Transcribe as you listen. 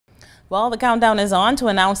Well, the countdown is on to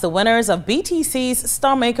announce the winners of BTC's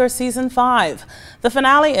Star Maker Season 5. The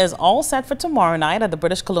finale is all set for tomorrow night at the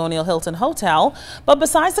British Colonial Hilton Hotel. But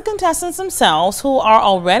besides the contestants themselves, who are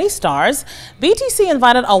already stars, BTC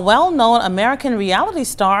invited a well-known American reality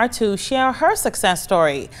star to share her success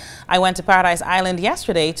story. I went to Paradise Island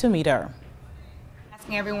yesterday to meet her.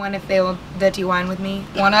 Asking everyone if they will dirty wine with me.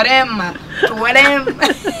 One of them, two of them.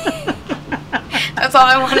 That's all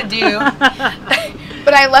I want to do.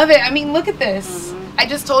 But I love it. I mean, look at this. I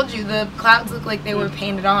just told you the clouds look like they were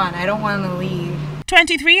painted on. I don't want to leave.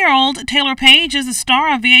 23-year-old Taylour Paige is the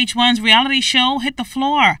star of VH1's reality show Hit the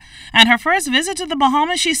Floor. And her first visit to the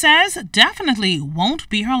Bahamas, she says, definitely won't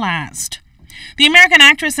be her last. The American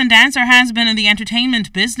actress and dancer has been in the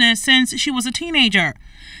entertainment business since she was a teenager.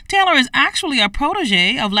 Taylour is actually a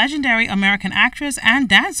protege of legendary American actress and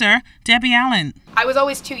dancer Debbie Allen. I was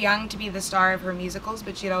always too young to be the star of her musicals,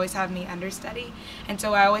 but she'd always have me understudy. And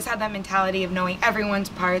so I always had that mentality of knowing everyone's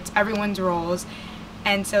parts, everyone's roles.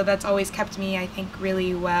 And so that's always kept me, I think,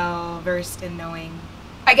 really well versed in knowing,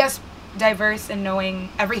 I guess, diverse and knowing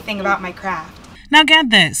everything about my craft. Now get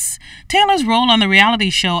this, Taylour's role on the reality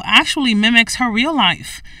show actually mimics her real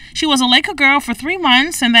life. She was a Laker girl for 3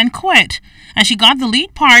 months and then quit, and she got the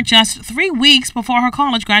lead part just 3 weeks before her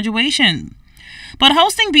college graduation. But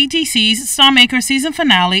hosting BTC's Star Maker season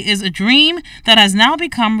finale is a dream that has now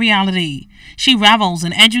become reality. She revels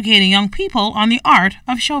in educating young people on the art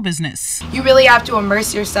of show business. You really have to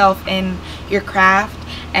immerse yourself in your craft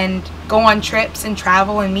and go on trips and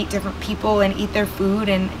travel and meet different people and eat their food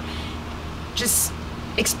and just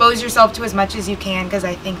expose yourself to as much as you can, because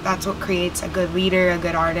I think that's what creates a good leader, a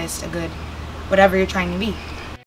good artist, a good whatever you're trying to be.